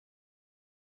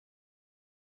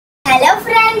Hello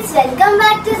friends, welcome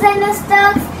back to ZANNUS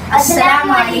Talks.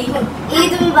 Assalamualaikum.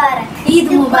 Eid Mubarak. Eid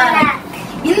Mubarak.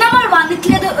 ഇന്ന് നമ്മൾ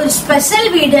വന്നിട്ടുള്ളത് ഒരു സ്പെഷ്യൽ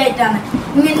വീഡിയോ ആയിട്ടാണ്.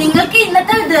 നിങ്ങൾക്ക്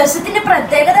ഇന്നത്തെ ദിവസത്തിന്റെ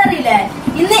പ്രത്യേകത അറിയില്ലേ?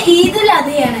 ഇന്ന് ഈദുൽ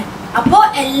അദ്ഹയാണ്. അപ്പോ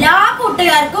എല്ലാ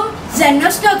കൂട്ടുകാർക്കും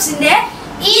ZANNUS Talksന്റെ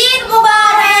ഈദ്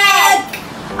മുബാറക്.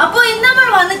 അപ്പൊ ഇന്ന് നമ്മൾ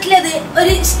വന്നിട്ടുള്ളത്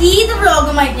ഒരു ഈദ്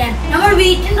വ്ളോഗുമായിട്ടാണ്. നമ്മൾ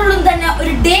വീട്ടിൻ്റെ ഉള്ളിൽ തന്നെ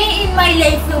ഒരു ഡേ ഇൻ മൈ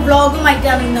ലൈഫ്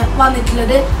വ്ളോഗുമായിട്ടാണ് ഇന്ന്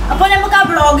വന്നിട്ടുള്ളത്. അപ്പോൾ നമുക്ക് ആ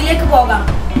വ്ളോഗിലേക്ക് പോകാം.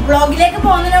 വ്ളോഗിലേക്ക്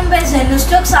പോകുന്നതിന് മുമ്പ് ZANNUS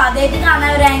Talks ആദ്യമായിട്ട്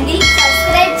കാണാവരാണെങ്കിൽ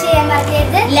സബ്സ്ക്രൈബ് ചെയ്യാൻ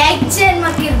മറക്കരുത്, ലൈക്ക് ചെയ്യാൻ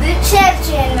മറക്കരുത്, ഷെയർ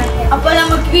ചെയ്യാൻ മറക്കരുത്. അപ്പോൾ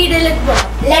നമുക്ക് വീഡിയോയിലേക്ക് പോകാം.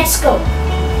 Let's go.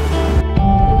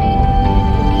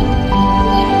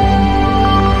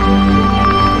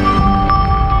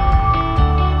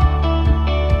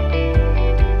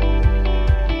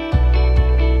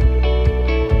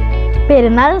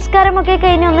 പെരുന്നാൾ നിസ്കാരമൊക്കെ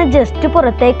കഴിഞ്ഞ് ഒന്ന് ജസ്റ്റ്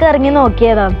പുറത്തേക്ക് ഇറങ്ങി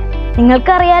നോക്കിയതാണ്.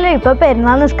 നിങ്ങൾക്കറിയാലോ, ഇപ്പൊ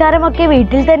പെരുന്നാൾ നിസ്കാരമൊക്കെ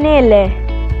വീട്ടിൽ തന്നെയല്ലേ.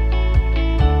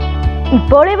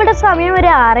 ഇപ്പോൾ ഇവിടെ സമയം ഒരു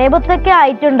 6:10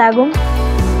 ആയിട്ടുണ്ടാകും.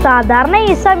 സാധാരണ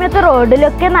ഈ സമയത്ത്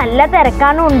റോഡിലൊക്കെ നല്ല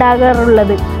തിരക്കാണ്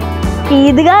ഉണ്ടാകാറുള്ളത്.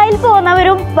 ഈദ്ഗാഹിൽ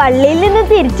പോകുന്നവരും പള്ളിയിൽ നിന്ന്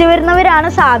തിരിച്ചു വരുന്നവരാണ്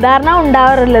സാധാരണ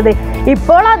ഉണ്ടാവാറുള്ളത്.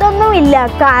 ഇപ്പോൾ അതൊന്നും ഇല്ല,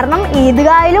 കാരണം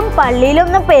ഈദ്ഗാഹിലും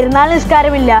പള്ളിയിലൊന്നും പെരുന്നാൾ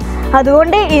നിസ്കാരമില്ല.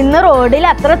 അതുകൊണ്ട് ഇന്ന് റോഡിൽ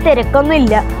അത്ര തിരക്കൊന്നും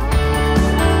ഇല്ല.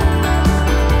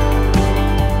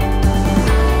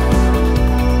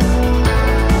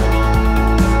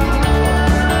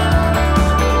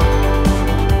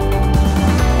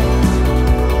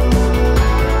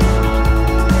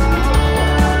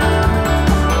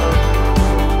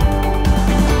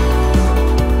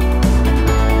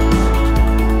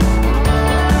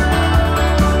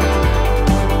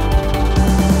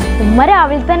 ഉമ്മ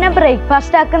രാവിലെ തന്നെ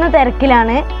ബ്രേക്ക്ഫാസ്റ്റ് ആക്കുന്ന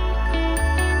തിരക്കിലാണ്.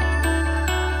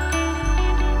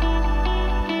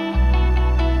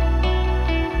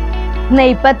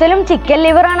 നെയ്പ്പത്തലും ചിക്കൻ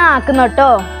ലിവറാണ് ആക്കുന്നത്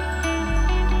കേട്ടോ.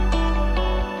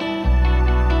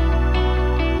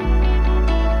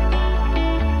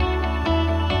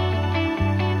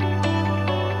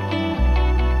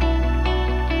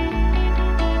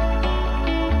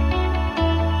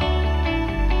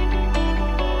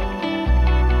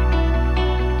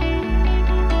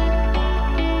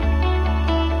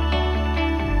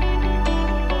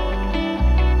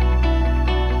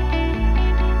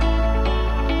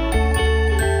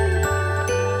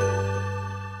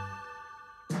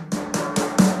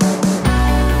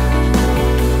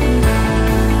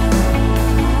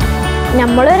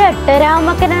 നമ്മളൊരു 8:30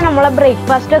 ആകുമ്പോ നമ്മളെ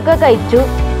ബ്രേക്ക്ഫാസ്റ്റ് ഒക്കെ കഴിച്ചു.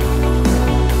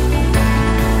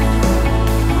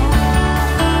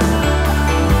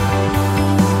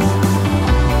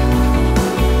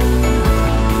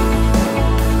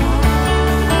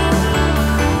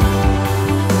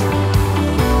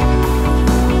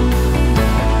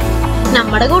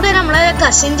 നമ്മുടെ കൂടെ നമ്മളെ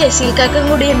കസിൻ ജസീൽക്കാക്കും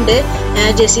കൂടി ഉണ്ട്.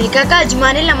 ജസീൽക്കാക്ക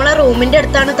അജ്മാനിൽ നമ്മളെ റൂമിന്റെ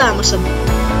അടുത്താണ് താമസം.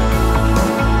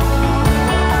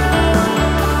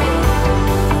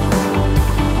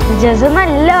 ജസ്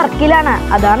നല്ല വർക്കിലാണ്,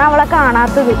 അതാണ് അവളെ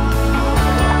കാണാത്തത്.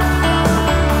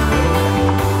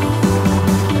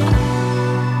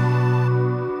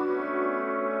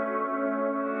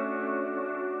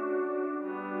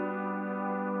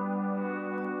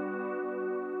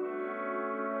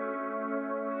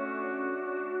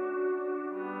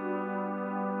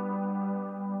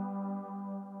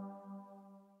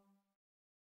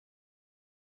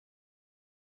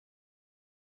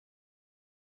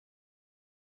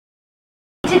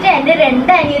 എന്റെ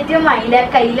 2 അനിയത്തിയും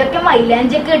കയ്യിലൊക്കെ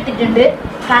മൈലാഞ്ചൊക്കെ ഇട്ടിട്ടുണ്ട്.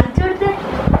 കാണിച്ചു കൊടുത്ത്.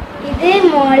 ഇത്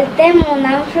മോളത്തെ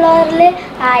 3ാം ഫ്ലോറിൽ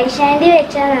ആയിഷാൻഡി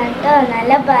വെച്ചാണ് കേട്ടോ.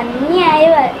 നല്ല ഭംഗിയായി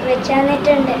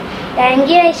വെച്ചാന്നിട്ടുണ്ട്.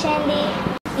 Thank you ആയിഷാൻഡി.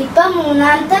 ഇപ്പൊ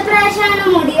 3ാമത്തെ പ്രാവശ്യമാണ്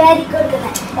മുടി വാരി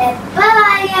കൊടുക്കുന്നത്. എപ്പോ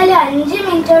വാരിയാലും 5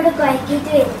 മിനിറ്റോട്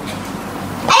കുഴക്കിട്ട് വരും.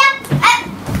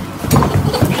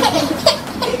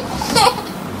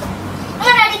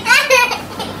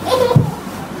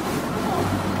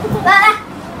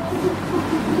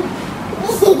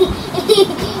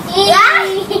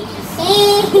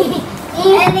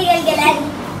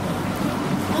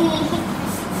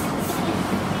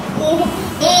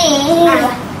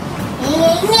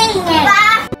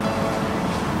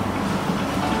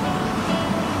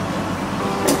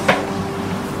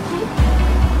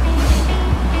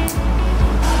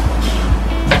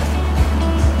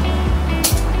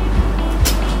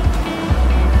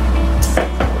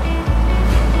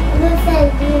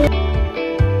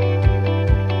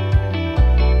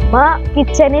 ഉമ്മ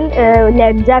കിച്ചണിൽ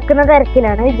ലഞ്ചാക്കുന്ന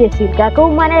തിരക്കിലാണ്. ജസീൽക്കാക്ക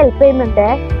ഉമ്മാനെ ഹെൽപ്പ് ചെയ്യുന്നുണ്ട്.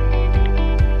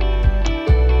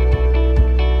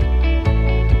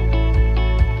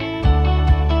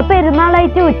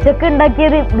 പെരുന്നാളായിട്ട് ഉച്ചക്ക്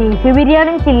ഉണ്ടാക്കിയത് ബീഫ്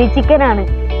ബിരിയാണിയും ചില്ലി ചിക്കനാണ്.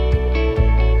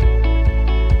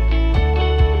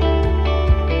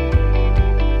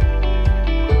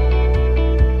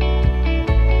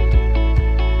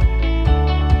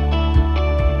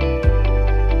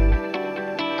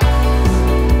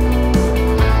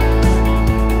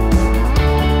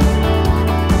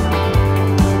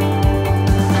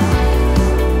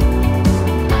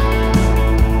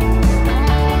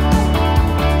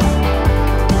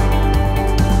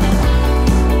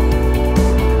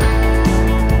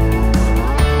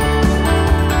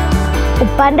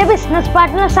 ഇപ്പാൻ്റെ ബിസിനസ്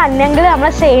പാർട്ട്ണർ സണ്ണങ്കിൾ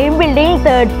നമ്മളെ സെയിം ബിൽഡിംഗ്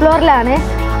 3rd ഫ്ലോറിലാണ്.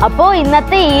 അപ്പോൾ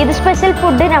ഇന്നത്തെ ഈദ് സ്പെഷ്യൽ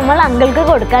ഫുഡ് നമ്മൾ അങ്കിൾക്ക്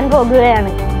കൊടുക്കാൻ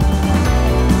പോകുകയാണ്.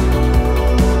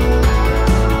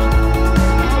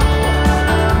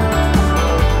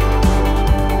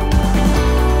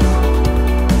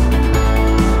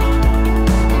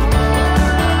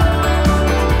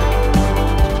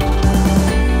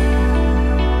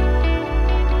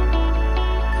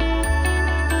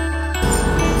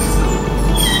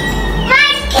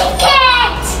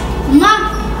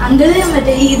 അങ്കിള്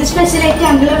മറ്റേ ഈദ് സ്പെഷ്യലായിട്ട്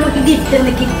അങ്കിള് നമുക്ക് ഗിഫ്റ്റ്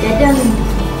ഉണ്ട്. കിറ്റായിട്ടാണ്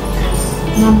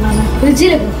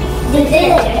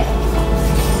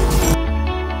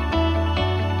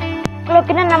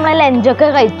ക്ലോക്കിന് നമ്മൾ ലഞ്ചൊക്കെ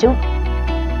കഴിച്ചു.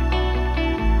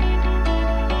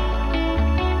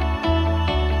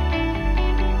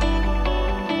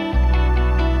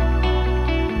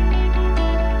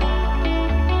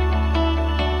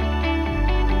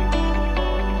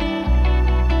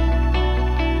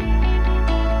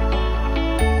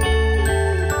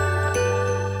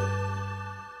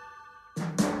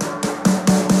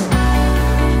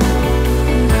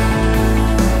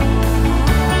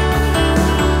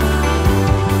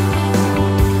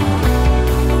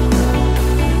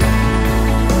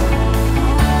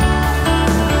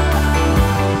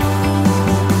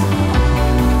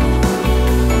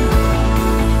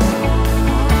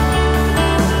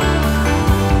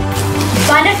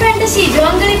 ഫ്രണ്ട്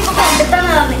ശിരോങ്കൾ ഇപ്പൊ കണ്ടെത്താൻ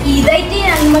ഇതായിട്ട്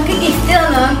നമുക്ക് ഗിഫ്റ്റ്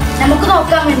തന്നതാണ്. നമുക്ക്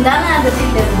നോക്കാം എന്താണ്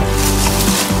അതിന്റെ.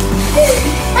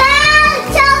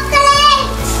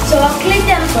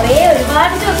 ചോക്ലേറ്റ് ആണ്, കൊറേ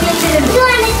ഒരുപാട് ചോക്ലേറ്റ്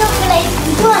ഒരുപാടുണ്ട്.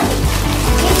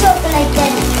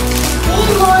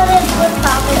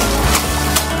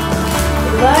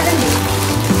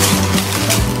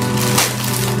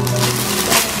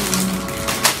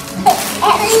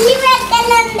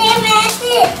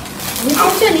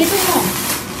 നീ തിന്നോ?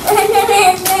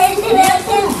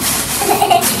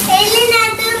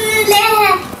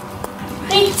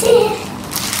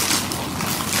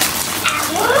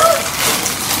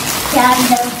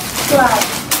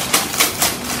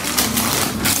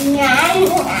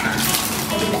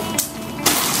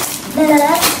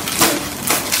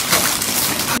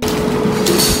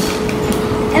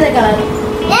 ഏതാ കളർ?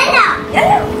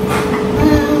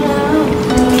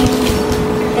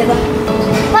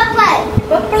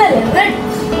 പർപ്പിൾ അല്ലേ? റെഡ്.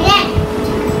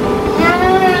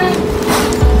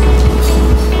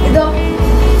 ഇതോ?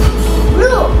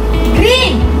 ബ്ലൂ.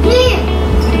 ഗ്രീൻ.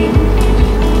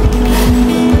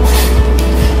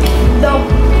 ഇതോ?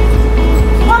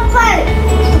 പർപ്പിൾ.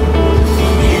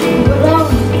 ബ്രൗൺ.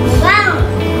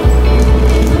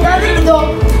 ഇതോ?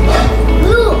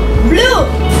 ബ്ലൂ.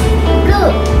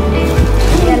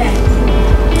 ഇതല്ലേ?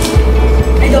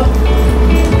 ഇതോ?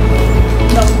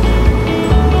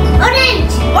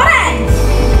 Orange.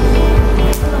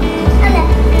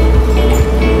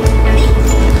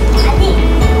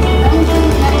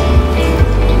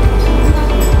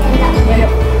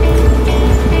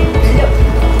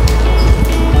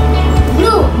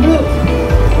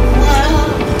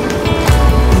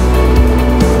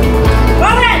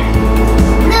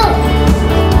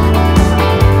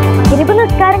 ഇനിയിപ്പോൾ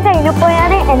നിസ്കാരം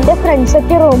കഴിഞ്ഞപ്പോഴാണ് എൻ്റെ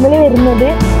ഫ്രണ്ട്സൊക്കെ റൂമിൽ വരുന്നത്.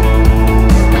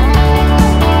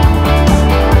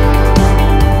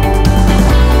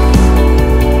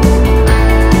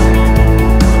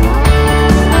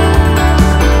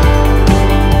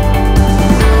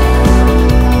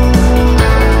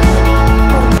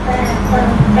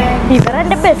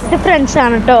 ഇവരെൻ്റെ ബെസ്റ്റ് ഫ്രണ്ട്സ്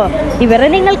ആണ് കേട്ടോ. ഇവരെ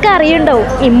നിങ്ങൾക്ക് അറിയുണ്ടാവും,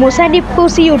 ഇമ്മൂസ് ആൻഡ്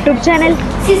ഇപ്പൂസ് യൂട്യൂബ് ചാനൽ.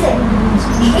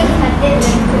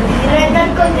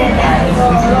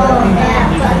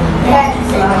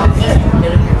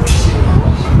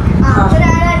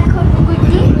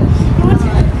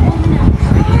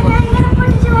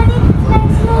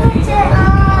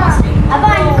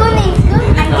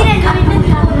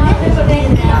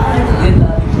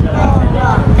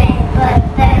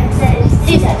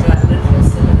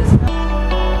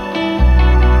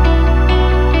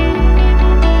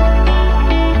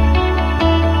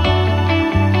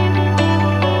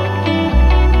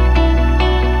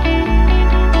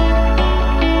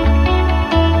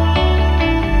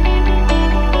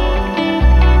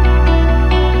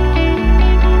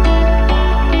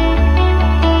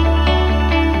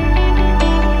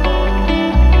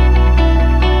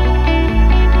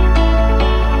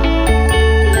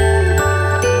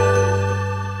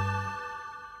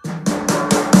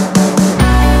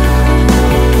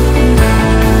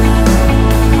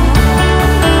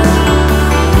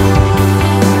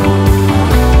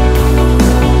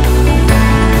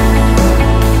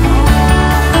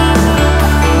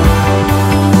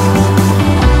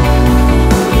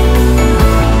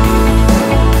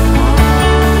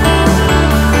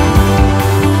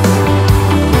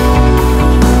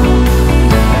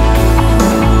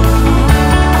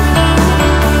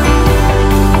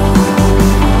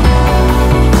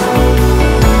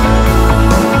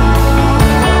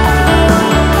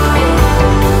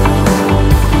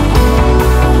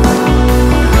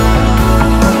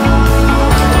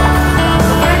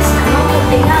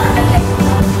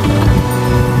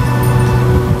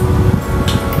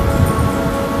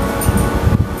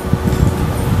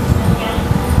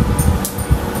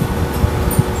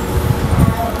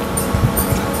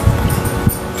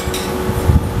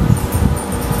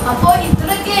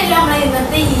 ഇത്രയൊക്കെയല്ല നമ്മളെ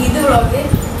ഇന്നത്തെ ഈദ് വ്ളോഗ്.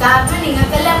 കാരണം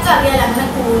നിങ്ങൾക്ക് എല്ലാവർക്കും അറിയാലോ അങ്ങനെ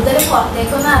കൂടുതൽ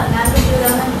പുറത്തേക്കൊന്നും ഇറങ്ങാൻ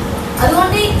പറ്റൂലെന്ന്.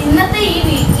 അതുകൊണ്ട് ഇന്നത്തെ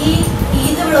ഈ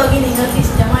ഈദ് വ്ളോഗ് നിങ്ങൾക്ക്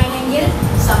ഇഷ്ടമായെങ്കിൽ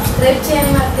സബ്സ്ക്രൈബ് ചെയ്യാൻ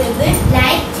മറക്കരുത്,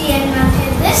 ലൈക്ക് ചെയ്യാൻ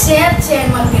മറക്കരുത്, ഷെയർ ചെയ്യാൻ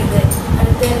മറക്കരുത്.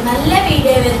 അടുത്ത നല്ല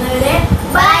വീഡിയോ വരുന്നത്